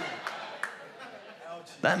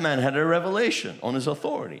 That man had a revelation on his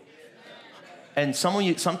authority. And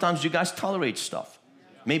sometimes you guys tolerate stuff.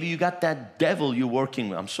 Maybe you got that devil you're working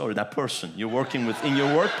with. I'm sorry, that person you're working with in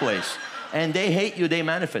your workplace. And they hate you, they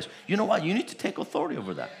manifest. You know what? You need to take authority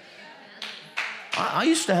over that. I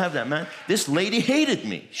used to have that, man. This lady hated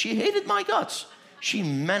me. She hated my guts. She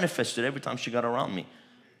manifested every time she got around me.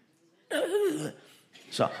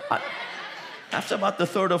 So after about the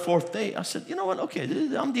third or fourth day, I said, you know what? Okay,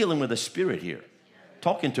 I'm dealing with a spirit here.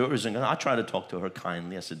 Talking to her isn't gonna, I try to talk to her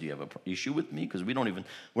kindly. I said, do you have an issue with me? Because we're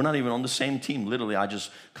not even on the same team. Literally, I just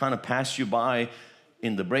kind of pass you by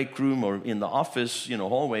in the break room or in the office,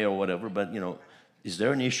 hallway or whatever. But, is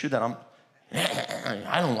there an issue that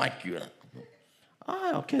I don't like you?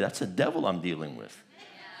 Okay, that's a devil I'm dealing with.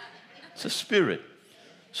 It's a spirit.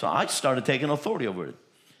 So I started taking authority over it.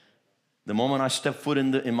 The moment I step foot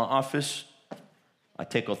in my office, I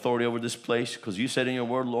take authority over this place because you said in your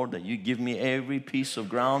word, Lord, that you give me every piece of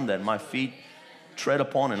ground that my feet tread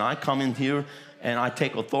upon. And I come in here and I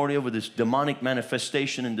take authority over this demonic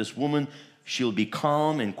manifestation in this woman. She'll be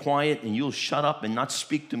calm and quiet and you'll shut up and not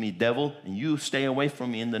speak to me, devil. And you stay away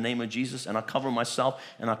from me in the name of Jesus. And I cover myself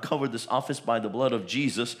and I cover this office by the blood of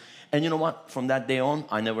Jesus. And you know what? From that day on,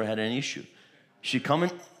 I never had any issue. She'd come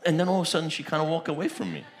in and then all of a sudden she kind of walked away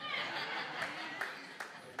from me.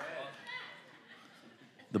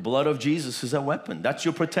 The blood of Jesus is a weapon. That's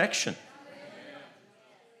your protection.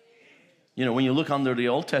 You know, when you look under the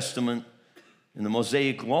Old Testament, in the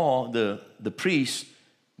Mosaic law, the priests,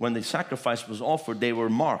 when the sacrifice was offered, they were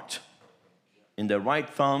marked in their right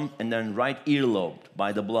thumb and then right earlobe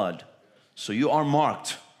by the blood. So you are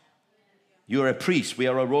marked. You're a priest. We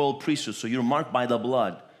are a royal priesthood, so you're marked by the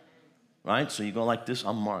blood. Right? So you go like this,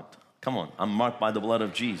 I'm marked. Come on, I'm marked by the blood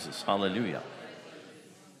of Jesus. Hallelujah.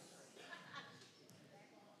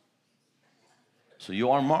 So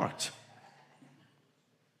you are marked.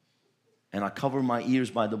 And I cover my ears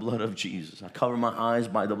by the blood of Jesus. I cover my eyes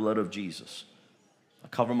by the blood of Jesus. I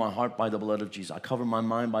cover my heart by the blood of Jesus. I cover my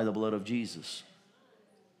mind by the blood of Jesus.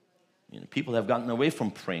 You know, people have gotten away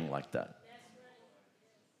from praying like that.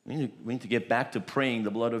 We need to get back to praying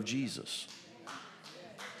the blood of Jesus.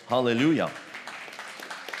 Hallelujah.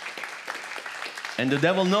 And the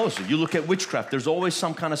devil knows it. You look at witchcraft, there's always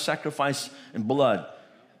some kind of sacrifice in blood.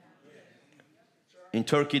 In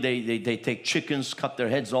Turkey, they take chickens, cut their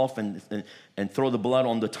heads off, and throw the blood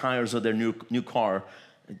on the tires of their new car,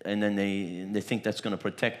 and then they think that's going to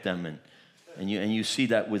protect them. And you see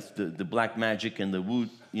that with the black magic and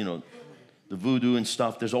the voodoo and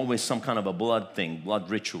stuff. There's always some kind of a blood thing, blood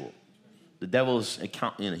ritual. The devil's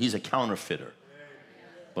he's a counterfeiter,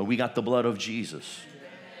 but we got the blood of Jesus,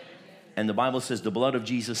 and the Bible says the blood of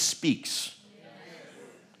Jesus speaks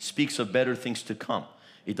of better things to come.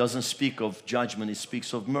 It doesn't speak of judgment, it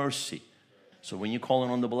speaks of mercy. So when you're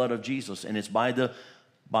calling on the blood of Jesus, and it's by the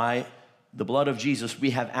blood of Jesus,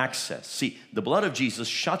 we have access. See, the blood of Jesus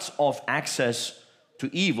shuts off access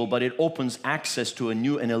to evil, but it opens access to a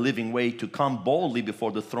new and a living way to come boldly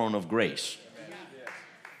before the throne of grace.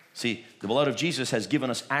 See, the blood of Jesus has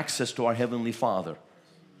given us access to our Heavenly Father.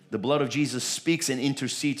 The blood of Jesus speaks and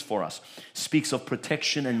intercedes for us. Speaks of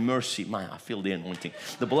protection and mercy. I feel the anointing.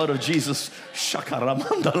 The blood of Jesus, the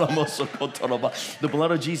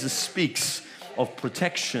blood of Jesus speaks of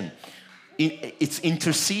protection. It's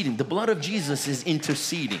interceding. The blood of Jesus is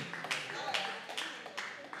interceding.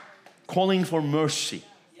 Calling for mercy,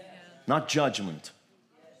 not judgment.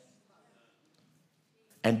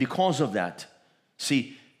 And because of that,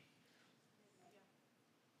 see,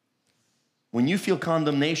 when you feel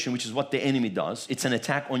condemnation, which is what the enemy does, it's an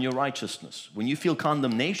attack on your righteousness. When you feel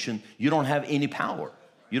condemnation, you don't have any power.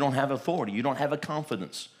 You don't have authority. You don't have a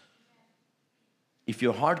confidence. If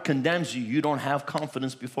your heart condemns you, you don't have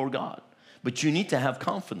confidence before God. But you need to have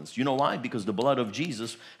confidence. You know why? Because the blood of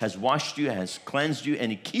Jesus has washed you, has cleansed you,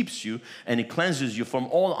 and it keeps you, and it cleanses you from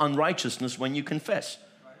all unrighteousness when you confess.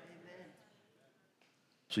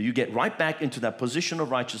 So you get right back into that position of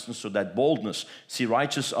righteousness, so that boldness. See,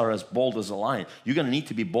 righteous are as bold as a lion. You're going to need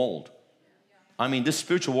to be bold. I mean, this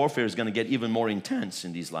spiritual warfare is going to get even more intense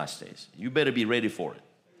in these last days. You better be ready for it.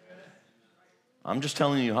 I'm just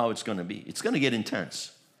telling you how it's going to be. It's going to get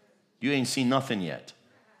intense. You ain't seen nothing yet.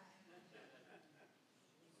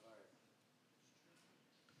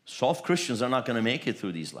 Soft Christians are not going to make it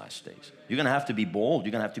through these last days. You're going to have to be bold.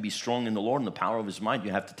 You're going to have to be strong in the Lord and the power of His might.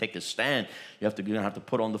 You have to take a stand. You're going to have to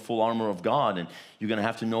put on the full armor of God, and you're going to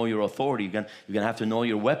have to know your authority. You're going to have to know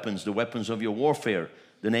your weapons, the weapons of your warfare,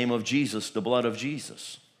 the name of Jesus, the blood of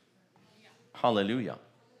Jesus. Hallelujah.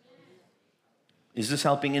 Is this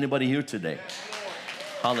helping anybody here today?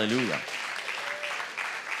 Hallelujah.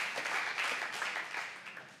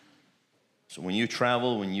 So when you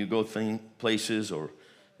travel, when you go places, or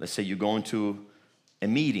let's say you're going to a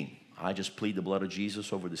meeting, I just plead the blood of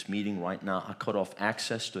Jesus over this meeting right now. I cut off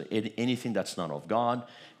access to anything that's not of God.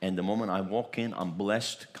 And the moment I walk in, I'm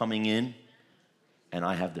blessed coming in, and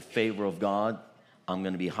I have the favor of God. I'm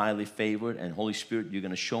going to be highly favored. And Holy Spirit, you're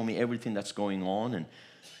going to show me everything that's going on,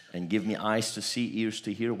 and give me eyes to see, ears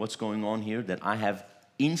to hear what's going on here, that I have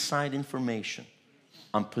inside information.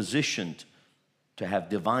 I'm positioned to have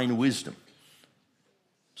divine wisdom.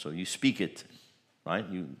 So you speak it, right?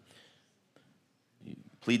 You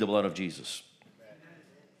plead the blood of Jesus.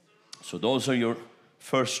 So those are your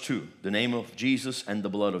first two, the name of Jesus and the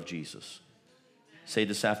blood of Jesus. Say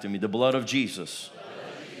this after me. The blood of Jesus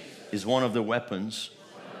is one of the weapons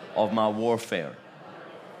of my warfare.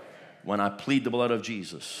 When I plead the blood of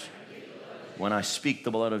Jesus, when I speak the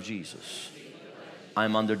blood of Jesus,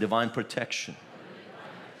 I'm under divine protection,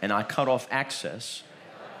 and I cut off access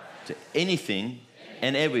to anything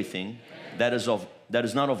and everything that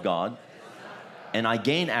is not of God, and I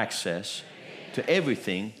gain access to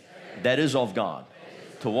everything that is of God,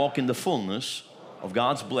 to walk in the fullness of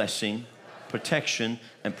God's blessing, protection,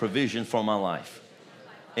 and provision for my life.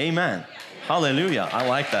 Amen. Hallelujah. I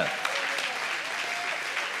like that.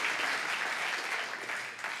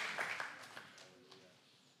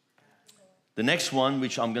 The next one,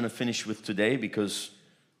 which I'm going to finish with today because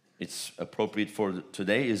it's appropriate for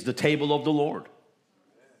today, is the table of the Lord.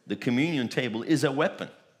 The communion table is a weapon.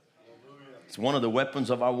 It's one of the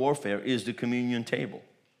weapons of our warfare is the communion table.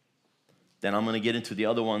 Then I'm going to get into the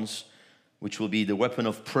other ones, which will be the weapon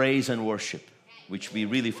of praise and worship, which we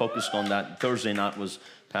really focused on that. Thursday night was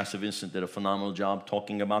Pastor Vincent did a phenomenal job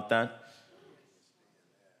talking about that.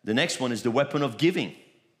 The next one is the weapon of giving.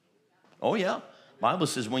 Oh yeah, Bible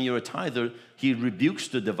says when you're a tither, he rebukes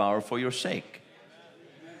the devourer for your sake.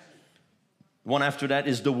 One after that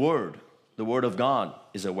is the word. The word of God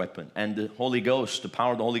is a weapon. And the Holy Ghost, the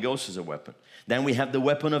power of the Holy Ghost is a weapon. Then we have the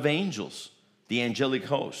weapon of angels, the angelic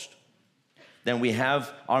host. Then we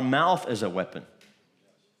have our mouth as a weapon.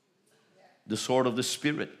 The sword of the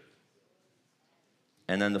Spirit.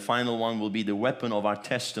 And then the final one will be the weapon of our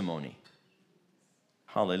testimony.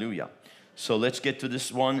 Hallelujah. So let's get to this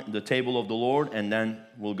one, the table of the Lord, and then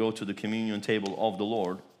we'll go to the communion table of the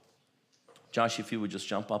Lord. Josh, if you would just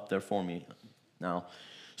jump up there for me now.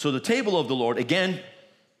 So the table of the Lord, again,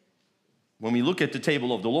 when we look at the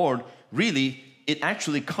table of the Lord, really, it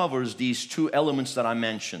actually covers these two elements that I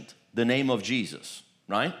mentioned. The name of Jesus,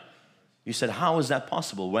 right? You said, how is that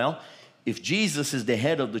possible? Well, if Jesus is the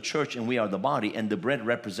head of the church and we are the body, and the bread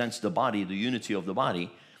represents the body, the unity of the body,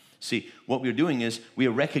 see, what we're doing is we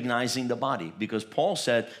are recognizing the body. Because Paul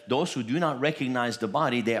said, those who do not recognize the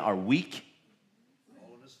body, they are weak.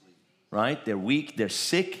 Right? They're weak, they're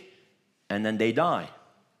sick, and then they die.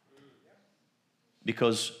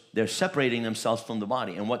 Because they're separating themselves from the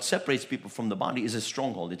body. And what separates people from the body is a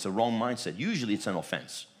stronghold. It's a wrong mindset. Usually it's an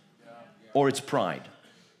offense. Or it's pride.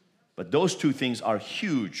 But those two things are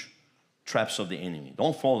huge traps of the enemy.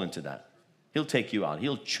 Don't fall into that. He'll take you out.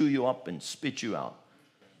 He'll chew you up and spit you out.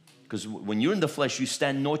 Because when you're in the flesh, you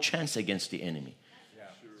stand no chance against the enemy.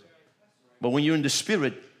 But when you're in the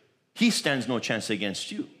spirit, he stands no chance against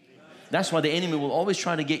you. That's why the enemy will always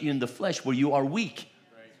try to get you in the flesh where you are weak.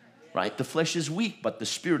 Right? The flesh is weak, but the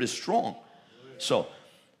spirit is strong. So,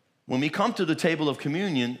 when we come to the table of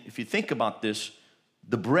communion, if you think about this,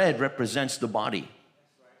 the bread represents the body.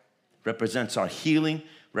 Represents our healing,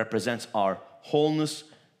 represents our wholeness,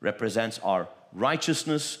 represents our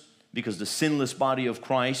righteousness, because the sinless body of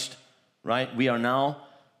Christ, right? We have now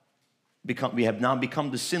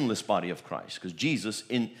become the sinless body of Christ, because Jesus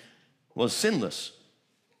was sinless,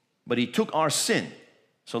 but he took our sin.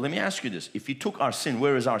 So let me ask you this. If he took our sin,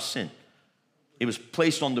 where is our sin? It was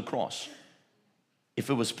placed on the cross. If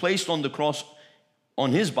it was placed on the cross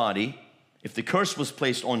on his body, if the curse was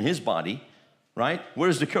placed on his body, right?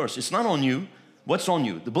 Where's the curse? It's not on you. What's on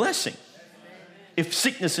you? The blessing. If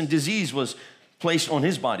sickness and disease was placed on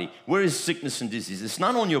his body, where is sickness and disease? It's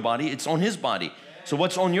not on your body, it's on his body. So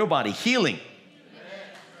what's on your body? Healing.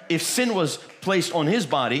 If sin was placed on his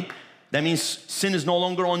body, that means sin is no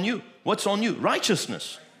longer on you. What's on you?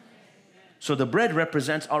 Righteousness. So the bread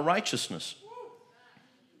represents our righteousness.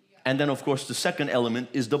 And then of course the second element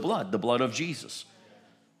is the blood of Jesus,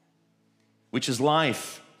 which is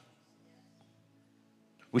life,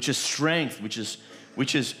 which is strength,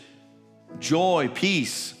 which is joy,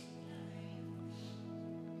 peace,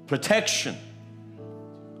 protection.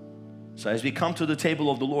 So as we come to the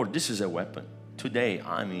table of the Lord, this is a weapon. Today,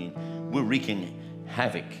 I mean, we're wreaking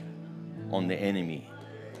havoc on the enemy.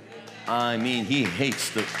 I mean, he hates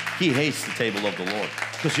the table of the Lord.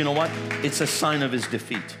 Because you know what? It's a sign of his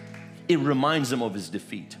defeat. It reminds him of his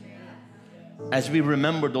defeat. As we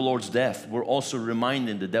remember the Lord's death, we're also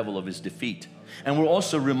reminding the devil of his defeat. And we're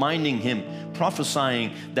also reminding him,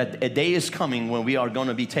 prophesying that a day is coming when we are going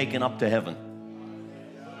to be taken up to heaven,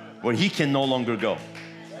 where he can no longer go.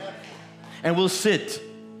 And we'll sit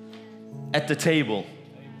at the table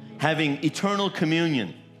having eternal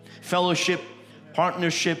communion, fellowship,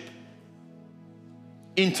 partnership,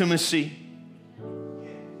 intimacy,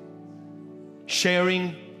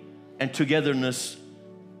 sharing, and togetherness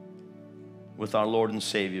with our Lord and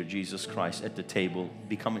Savior Jesus Christ at the table,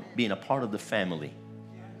 being a part of the family,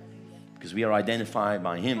 because we are identified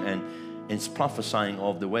by him, and it's prophesying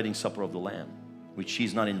of the wedding supper of the Lamb, which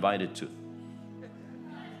he's not invited to.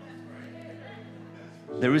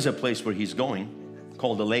 There is a place where he's going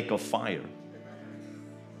called the lake of fire.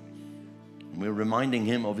 We're reminding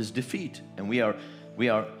him of his defeat, and we are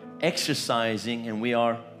exercising, and we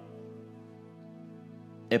are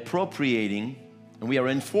appropriating, and we are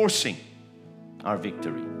enforcing our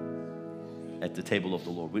victory at the table of the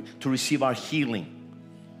Lord, to receive our healing.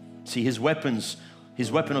 See, his weapon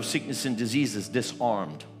of sickness and disease is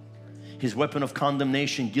disarmed. His weapon of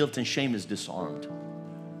condemnation, guilt, and shame is disarmed.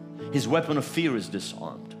 His weapon of fear is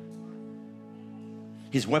disarmed.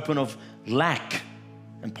 His weapon of lack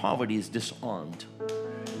and poverty is disarmed.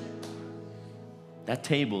 That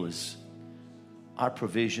table is our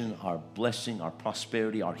provision, our blessing, our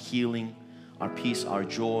prosperity, our healing, our peace, our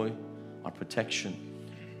joy, our protection.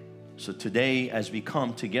 So today, as we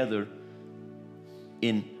come together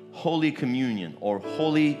in holy communion or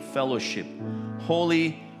holy fellowship,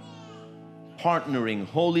 holy partnering,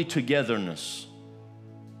 holy togetherness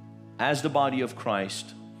as the body of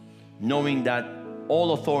Christ, knowing that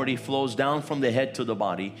all authority flows down from the head to the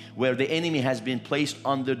body, where the enemy has been placed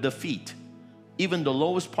under the feet. Even the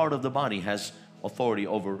lowest part of the body has authority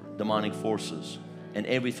over demonic forces and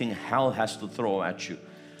everything hell has to throw at you.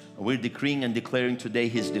 We're decreeing and declaring today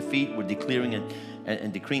His defeat. We're declaring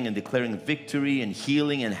and decreeing and declaring victory and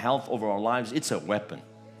healing and health over our lives. It's a weapon.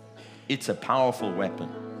 It's a powerful weapon.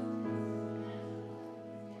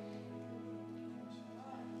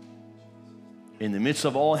 In the midst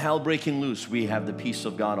of all hell breaking loose, we have the peace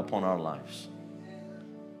of God upon our lives.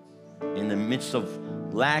 In the midst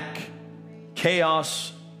of lack,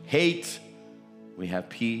 chaos, hate, we have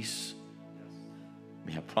peace.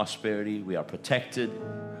 We have prosperity. We are protected.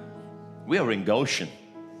 We are in Goshen.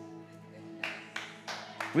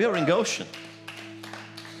 We are in Goshen.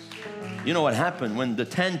 You know what happened when the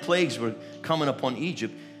 10 plagues were coming upon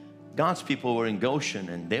Egypt? God's people were in Goshen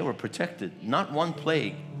and they were protected. Not one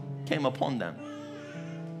plague came upon them.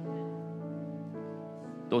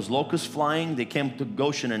 Those locusts flying, they came to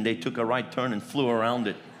Goshen and they took a right turn and flew around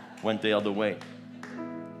it, went the other way.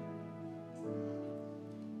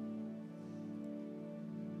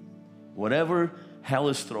 Whatever hell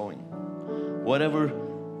is throwing, whatever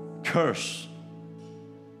curse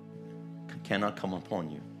cannot come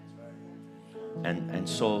upon you. And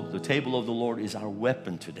so the table of the Lord is our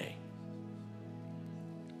weapon today.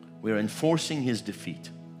 We are enforcing His defeat.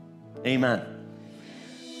 Amen.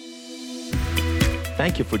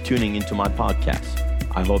 Thank you for tuning into my podcast.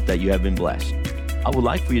 I hope that you have been blessed. I would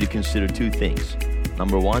like for you to consider 2 things.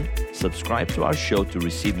 Number 1, subscribe to our show to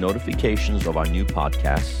receive notifications of our new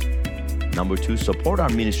podcasts. Number 2, support our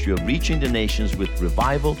ministry of reaching the nations with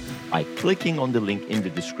revival by clicking on the link in the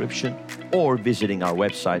description or visiting our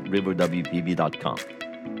website, riverwpb.com.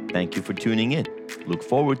 Thank you for tuning in. Look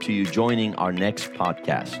forward to you joining our next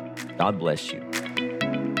podcast. God bless you.